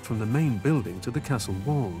soldiers to get from the main building to the castle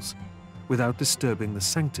walls, without disturbing the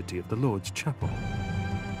sanctity of the Lord's chapel.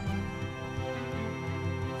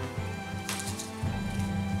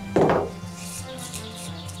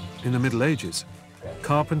 In the Middle Ages,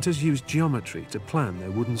 carpenters used geometry to plan their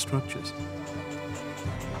wooden structures.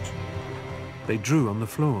 They drew on the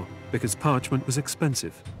floor because parchment was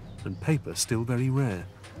expensive and paper still very rare.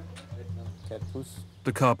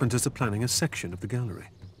 The carpenters are planning a section of the gallery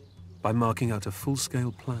by marking out a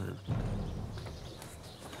full-scale plan.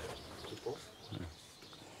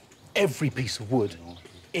 Every piece of wood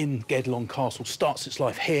in Guédelon Castle starts its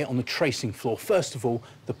life here on the tracing floor. First of all,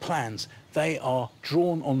 the plans. They are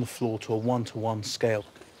drawn on the floor to a one-to-one scale.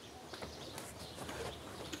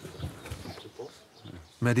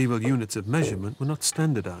 Medieval units of measurement were not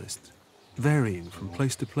standardized, varying from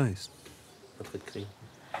place to place.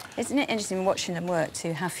 Isn't it interesting watching them work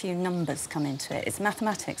too, how few numbers come into it? It's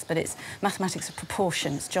mathematics, but it's mathematics of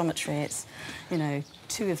proportion, it's geometry, it's, you know,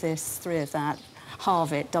 2 of this, 3 of that,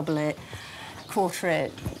 halve it, double it, quarter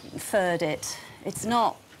it, third it. It's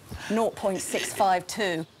not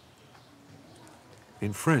 0.652.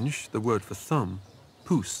 In French, the word for thumb,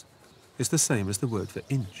 pouce, is the same as the word for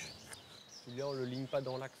inch.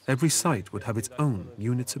 Every site would have its own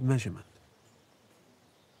units of measurement.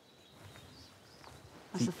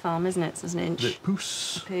 That's a thumb, isn't it? So it's an inch. The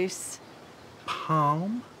pouce. A pouce.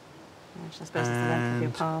 Palm. Which I suppose is the length of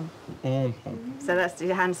your palm. Palm. So that's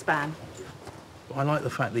your hand span. I like the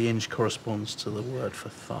fact the inch corresponds to the word for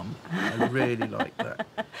thumb. I really like that.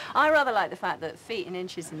 I rather like the fact that feet and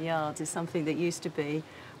inches and yards is something that used to be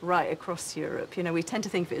right across Europe. You know, we tend to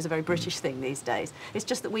think of it as a very British thing these days. It's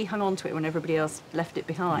just that we hung on to it when everybody else left it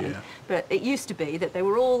behind. Yeah. But it used to be that there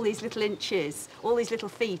were all these little inches, all these little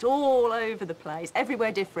feet all over the place,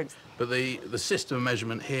 everywhere different. But the system of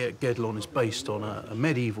measurement here at Guédelon is based on a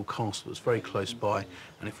medieval castle that's very close by.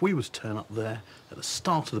 And if we were to turn up there at the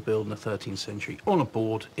start of the build in the 13th century, on a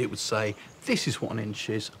board, it would say, this is what an inch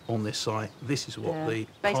is on this site, this is what the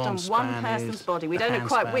based palm on span one person's is, body. We the don't know hand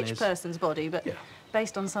quite span which is. person's body, but Yeah.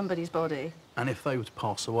 based on somebody's body. And if they were to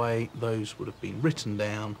pass away, those would have been written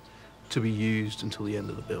down to be used until the end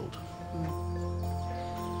of the build.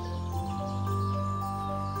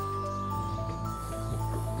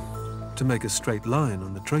 To make a straight line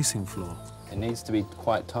on the tracing floor, It needs to be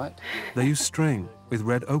quite tight. they use string with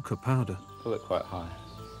red ochre powder. Pull it quite high.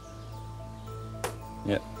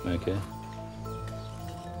 Yep, okay.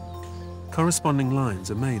 Corresponding lines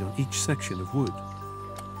are made on each section of wood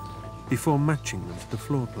before matching them to the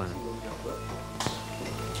floor plan.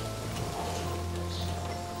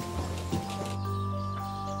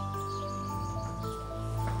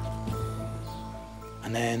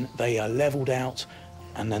 And then they are levelled out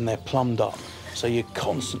and then they're plumbed up. So you're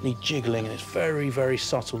constantly jiggling and it's very, very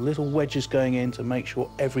subtle. Little wedges going in to make sure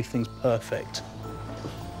everything's perfect.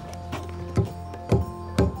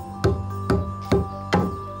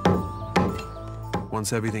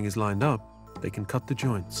 Once everything is lined up, they can cut the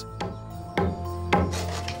joints.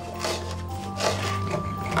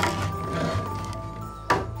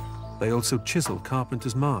 They also chisel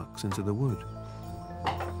carpenter's marks into the wood.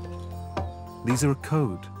 These are a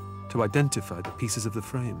code to identify the pieces of the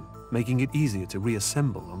frame, making it easier to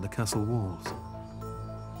reassemble on the castle walls.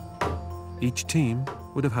 Each team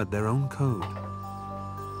would have had their own code.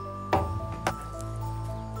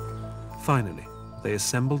 Finally, they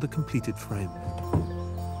assembled the completed frame.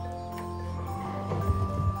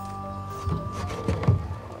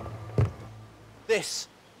 This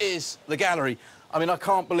is the gallery. I mean, I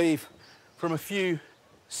can't believe from a few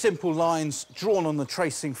simple lines drawn on the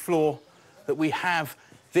tracing floor that we have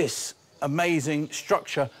this amazing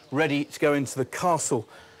structure ready to go into the castle.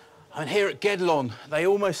 And here at Guédelon, they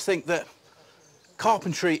almost think that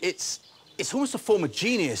carpentry, it's almost a form of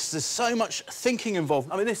genius. There's so much thinking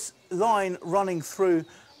involved. I mean, this line running through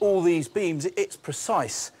all these beams, it's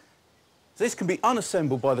precise. So this can be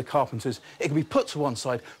unassembled by the carpenters. It can be put to one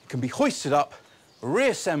side, it can be hoisted up,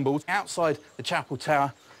 reassembled outside the chapel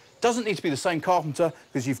tower. Doesn't need to be the same carpenter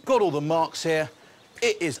because you've got all the marks here.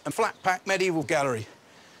 It is a flat-pack medieval gallery.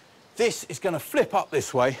 This is going to flip up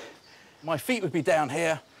this way. My feet would be down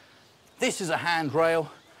here, This is a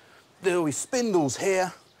handrail. There will be spindles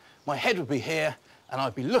here. My head would be here, and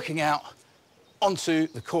I'd be looking out onto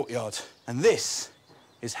the courtyard. And this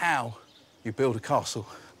is how you build a castle.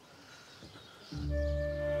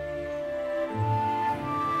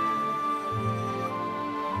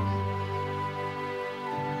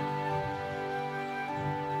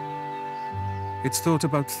 It's thought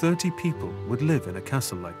about 30 people would live in a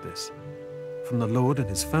castle like this, from the lord and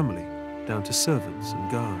his family down to servants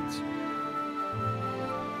and guards.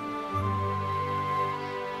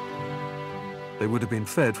 They would have been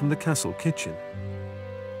fed from the castle kitchen,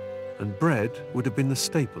 and bread would have been the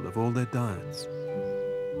staple of all their diets,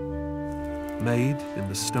 made in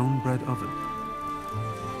the stone bread oven.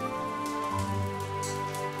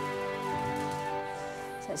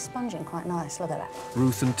 So it's sponging quite nice, look at that.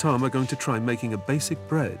 Ruth and Tom are going to try making a basic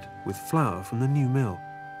bread with flour from the new mill.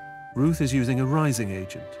 Ruth is using a rising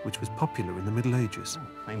agent, which was popular in the Middle Ages.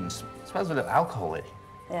 It smells a little alcoholic.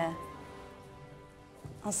 Yeah.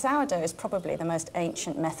 Well, sourdough is probably the most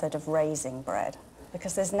ancient method of raising bread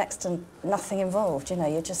because there's next to nothing involved, you know,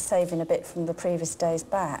 you're just saving a bit from the previous day's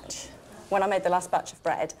batch. When I made the last batch of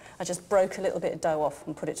bread, I just broke a little bit of dough off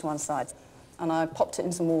and put it to one side, and I popped it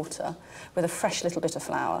in some water with a fresh little bit of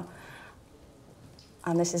flour,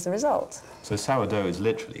 and this is the result. So sourdough is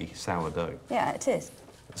literally sourdough? Yeah, it is.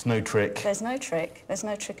 There's no trick? There's no trick. There's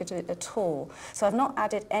no trick at all. So I've not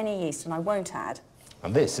added any yeast, and I won't add.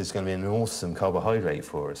 And this is going to be an awesome carbohydrate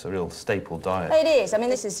for us, a real staple diet. It is. I mean,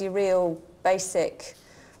 this is your real basic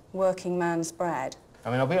working man's bread. I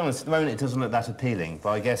mean, I'll be honest, at the moment it doesn't look that appealing, but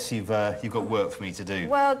I guess you've got work for me to do.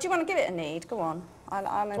 Well, do you want to give it a knead? Go on.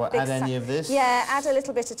 I'm a Do I big add any of this? Yeah, add a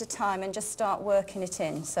little bit at a time and just start working it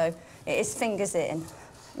in. So it is fingers in,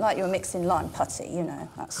 like you were mixing lime putty, you know,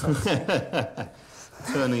 that sort of thing.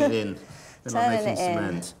 Turning it in, like making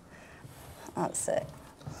cement. That's it.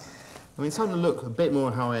 I mean, it's starting to look a bit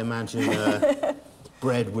more how I imagine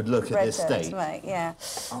bread would look at this stage. Right, yeah. I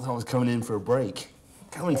thought I was coming in for a break.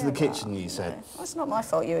 Go into the kitchen, you said. No. Well, it's not my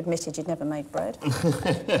fault you admitted you'd never made bread.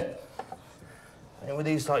 And were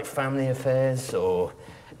these like family affairs or,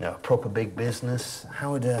 you know, a proper big business?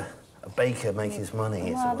 How would a baker make his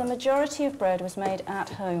money? Well, the majority of bread was made at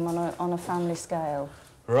home on a family scale.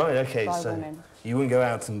 Right, OK, by so women. You wouldn't go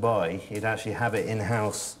out and buy, you'd actually have it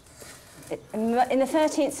in-house. In the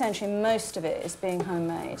 13th century, most of it is being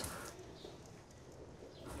homemade.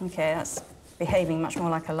 OK, that's behaving much more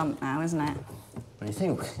like a lump now, isn't it? When you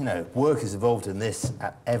think, you know, work is involved in this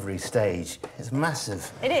at every stage, it's massive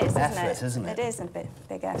effort, isn't it? It is a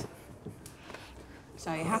big effort.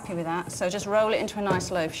 So you're happy with that? So just roll it into a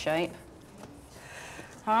nice loaf shape.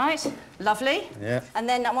 All right, lovely. Yeah. And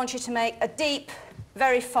then I want you to make a deep,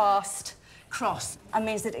 very fast cross. That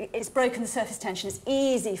means that it's broken the surface tension. It's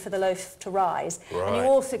easy for the loaf to rise. Right. And you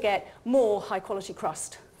also get more high-quality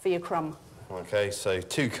crust for your crumb. OK, so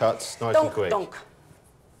 2 cuts, nice and quick. Donk.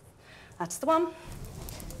 That's the one.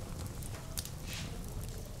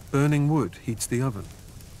 Burning wood heats the oven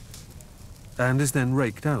and is then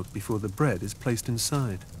raked out before the bread is placed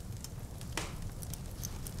inside.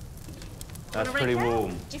 That's pretty warm.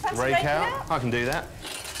 Do you fancy rake raking out? I can do that.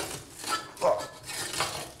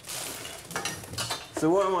 So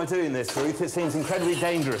what am I doing this, Ruth? It seems incredibly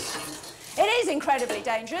dangerous. It is incredibly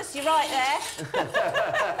dangerous, you're right there.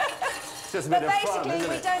 Just a but bit of fun, basically, isn't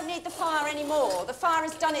we it? don't need the fire anymore. The fire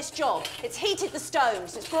has done its job. It's heated the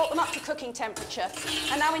stones, it's brought them up to cooking temperature,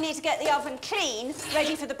 and now we need to get the oven clean,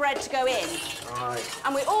 ready for the bread to go in. Right.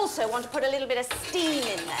 And we also want to put a little bit of steam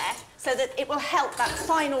in there so that it will help that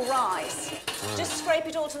final rise. Just scrape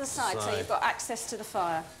it all to the side so you've got access to the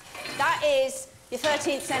fire. That is your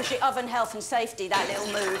 13th century oven health and safety, that little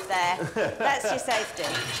move there. That's your safety.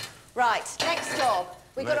 Right, next job.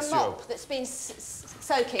 We've got a mop that's been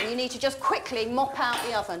soaking. You need to just quickly mop out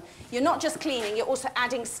the oven. You're not just cleaning, you're also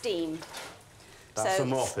adding steam. That's a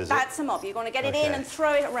mop, is it? That's a mop. You're going to get it in and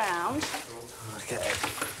throw it around. OK.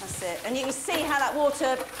 That's it. And you can see how that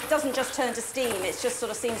water doesn't just turn to steam, it just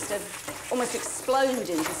sort of seems to almost explode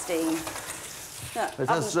into steam. Look,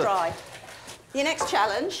 oven's dry. Your next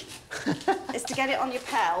challenge is to get it on your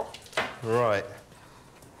pell. Right.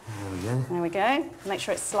 There we go. There we go. Make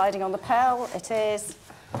sure it's sliding on the pell. It is.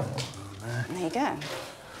 There you go.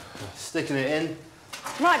 Sticking it in.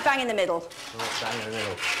 Right bang in the middle. Right bang in the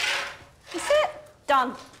middle. That's it.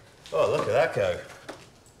 Done. Oh, look at that go.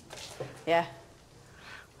 Yeah.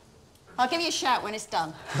 I'll give you a shout when it's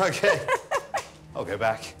done. OK. I'll go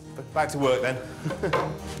back. Back to work then.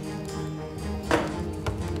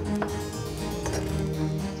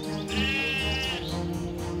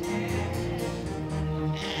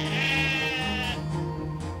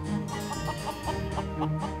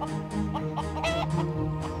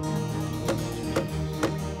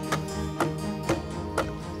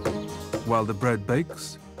 While the bread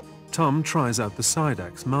bakes, Tom tries out the side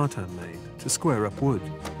axe Martin made to square up wood,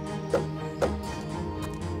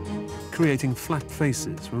 creating flat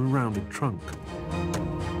faces from a rounded trunk.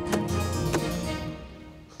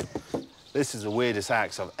 This is the weirdest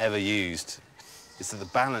axe I've ever used. It's that the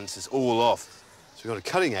balance is all off. So we've got a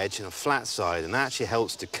cutting edge and a flat side, and that actually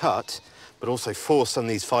helps to cut, but also force some of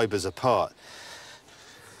these fibres apart.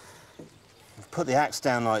 Put the axe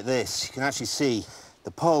down like this, you can actually see the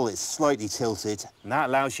pole is slightly tilted, and that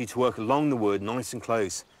allows you to work along the wood nice and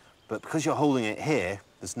close. But because you're holding it here,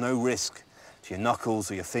 there's no risk to your knuckles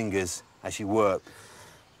or your fingers as you work.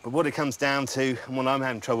 But what it comes down to, and what I'm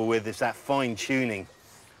having trouble with, is that fine tuning.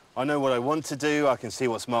 I know what I want to do, I can see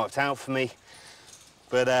what's marked out for me,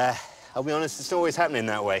 but I'll be honest, it's always happening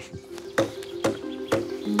that way.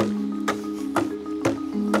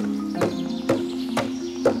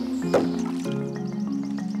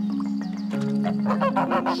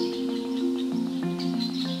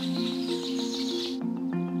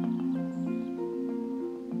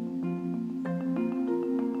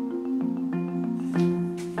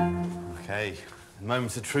 Okay,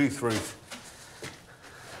 moments of truth, Ruth.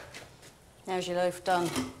 How's your loaf done?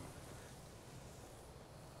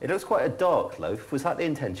 It looks quite a dark loaf. Was that the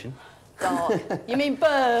intention? Dark? You mean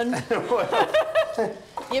burned?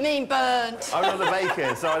 You mean burnt? I'm not a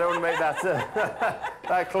baker, so I don't want to make that,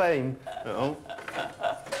 that claim. Uh-oh.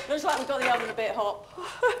 Looks like we've got the oven a bit hot.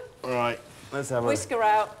 All right, let's have a... Whisker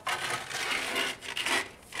out.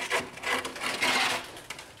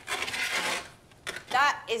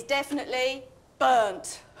 That is definitely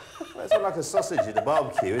burnt. Well, it's not like a sausage at the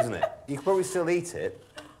barbecue, isn't it? You could probably still eat it.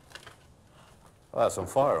 Oh, that's on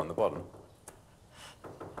fire on the bottom.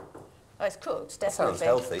 Oh, it's cooked, definitely. Sounds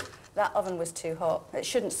healthy. That oven was too hot. It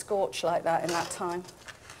shouldn't scorch like that in that time.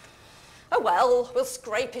 Oh, well, we'll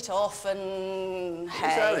scrape it off and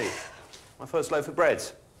hey. Exactly. My first loaf of bread.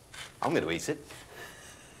 I'm going to eat it.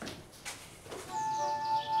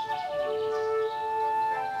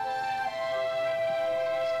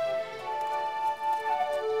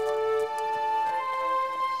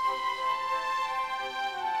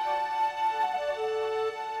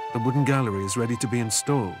 The wooden gallery is ready to be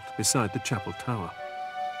installed beside the chapel tower.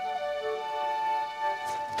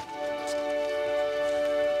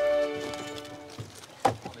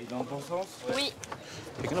 Oui.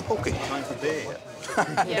 Picking a pocket.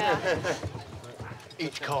 Yeah.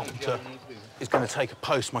 Each carpenter is going to take a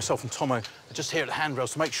post. Myself and Tomo are just here at the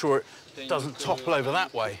handrails to make sure it doesn't topple over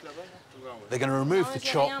that way. They're going to remove the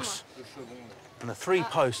chocks, and the 3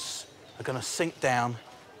 posts are going to sink down.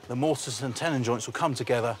 The mortise and tenon joints will come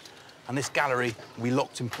together, and this gallery will be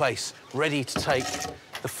locked in place, ready to take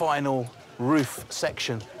the final roof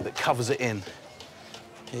section that covers it in.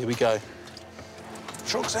 Here we go.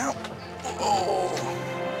 Chocks out. Oh.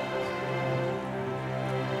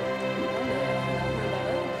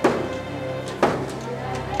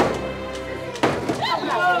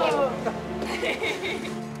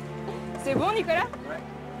 C'est bon, Nicolas?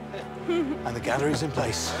 And the gallery's in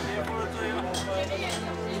place.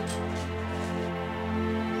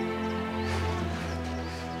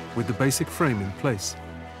 With the basic frame in place,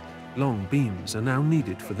 long beams are now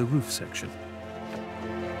needed for the roof section.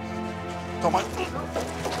 Come on.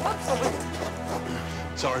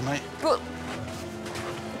 Sorry, mate.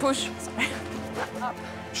 Push. Sorry. Up.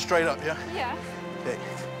 Straight up, yeah? Yeah. Okay.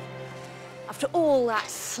 After all that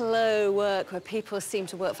slow work where people seem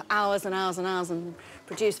to work for hours and hours and hours and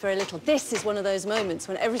produce very little, this is one of those moments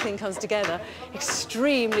when everything comes together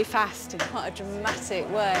extremely fast in quite a dramatic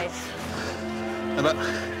way.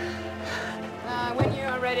 When you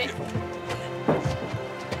are ready.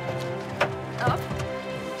 Up.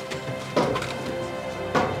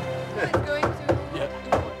 It's going to... Yeah.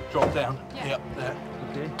 Drop down. Yeah. Yep, there.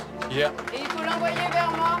 Okay. Yeah. Et il faut l'envoyer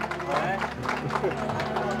vers moi.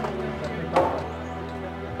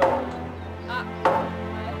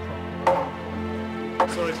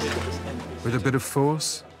 With a bit of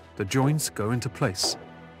force, the joints go into place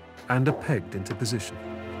and are pegged into position.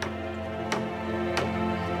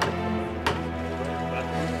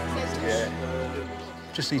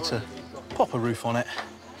 Just need to pop a roof on it,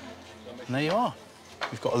 and there you are.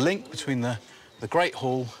 You've got a link between the Great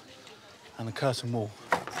Hall and the curtain wall.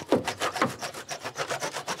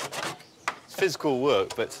 It's physical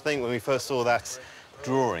work, but to think when we first saw that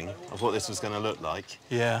drawing of what this was going to look like,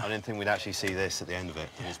 yeah, I didn't think we'd actually see this at the end of it.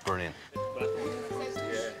 It was brilliant.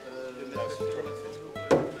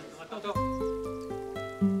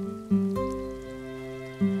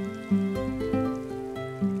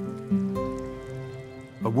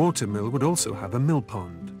 A watermill would also have a mill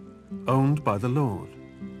pond, owned by the Lord,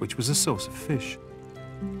 which was a source of fish.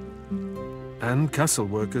 And castle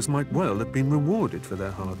workers might well have been rewarded for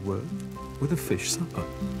their hard work with a fish supper.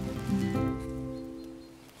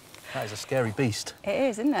 That is a scary beast. It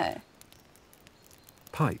is, isn't it?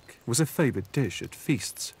 Pike was a favoured dish at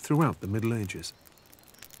feasts throughout the Middle Ages.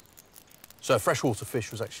 So freshwater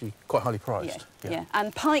fish was actually quite highly prized. Yeah.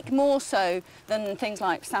 And pike more so than things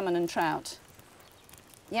like salmon and trout.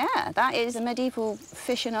 Yeah, that is a medieval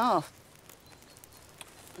fish and a half.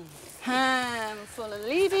 Ham full of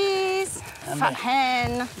leavies, fat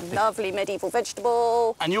hen, lovely medieval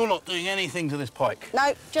vegetable. And you're not doing anything to this pike?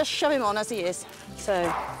 No, just shove him on as he is.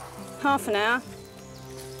 So, half an hour,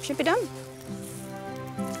 should be done.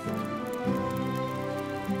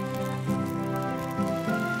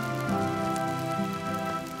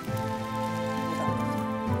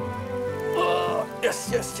 Oh, yes,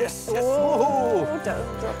 yes, yes, yes. Oh,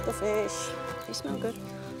 don't drop the fish. They smell good.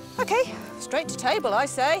 OK, straight to table, I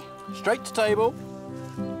say. Straight to table.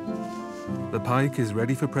 The pike is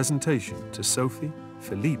ready for presentation to Sophie,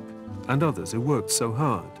 Philippe, and others who worked so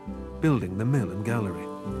hard, building the mill and gallery.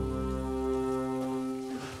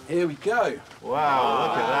 Here we go. Wow,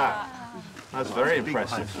 look at that. That's very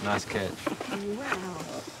impressive. Nice catch. Wow.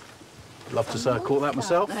 Love to say I caught that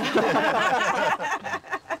myself. I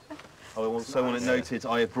also want it noted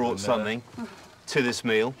I have brought something to this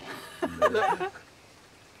meal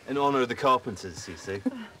in honour of the carpenters, you see.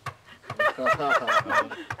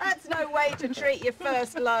 That's no way to treat your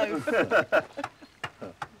first loaf.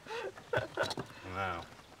 Wow.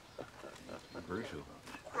 Brutal.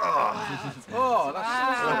 Oh,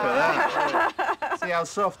 that's Look at that. See how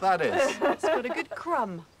soft that is? It's got a good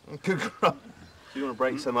crumb. Good crumb. Do you want to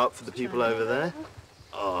break some up for the people over there?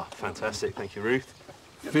 Oh, fantastic. Thank you, Ruth.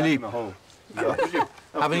 Philippe,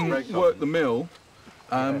 having worked the mill,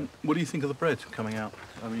 what do you think of the bread coming out?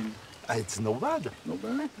 I mean, it's not bad. Not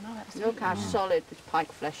bad. Look how solid this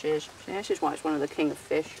pike flesh is. See, this is why it's one of the king of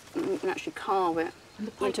fish. You can actually carve it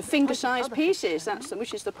into finger-sized pieces.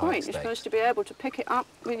 Which is the point. You're supposed to be able to pick it up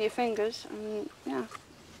with your fingers, and yeah.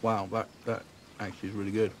 Wow, that actually is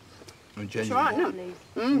really good. I mean, That's genuinely.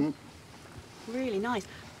 right, isn't it? Really nice.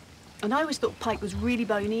 And I always thought pike was really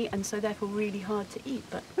bony and so therefore really hard to eat,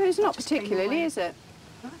 but... Well, it's not particularly, is it?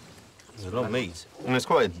 There's a lot of meat. And it's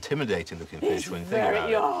quite an intimidating looking fish when you think about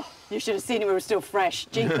it. Oh, you should have seen it when we were still fresh.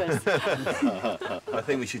 Jeepers. I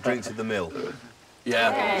think we should drink to the mill.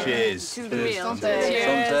 Yeah. Cheers. To the meal.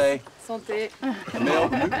 Santé. Santé. Mill.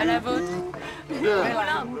 À la vôtre.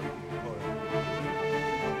 Voilà.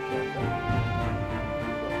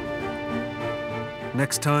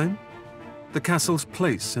 Next time, the castle's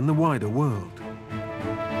place in the wider world.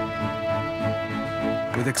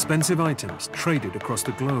 With expensive items traded across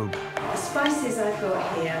the globe. The spices I've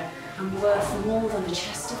got here are worth more than a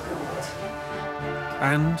chest of gold.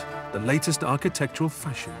 And the latest architectural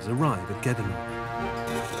fashions arrive at Guédelon.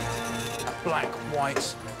 Black,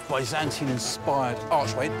 white, Byzantine-inspired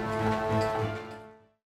archway.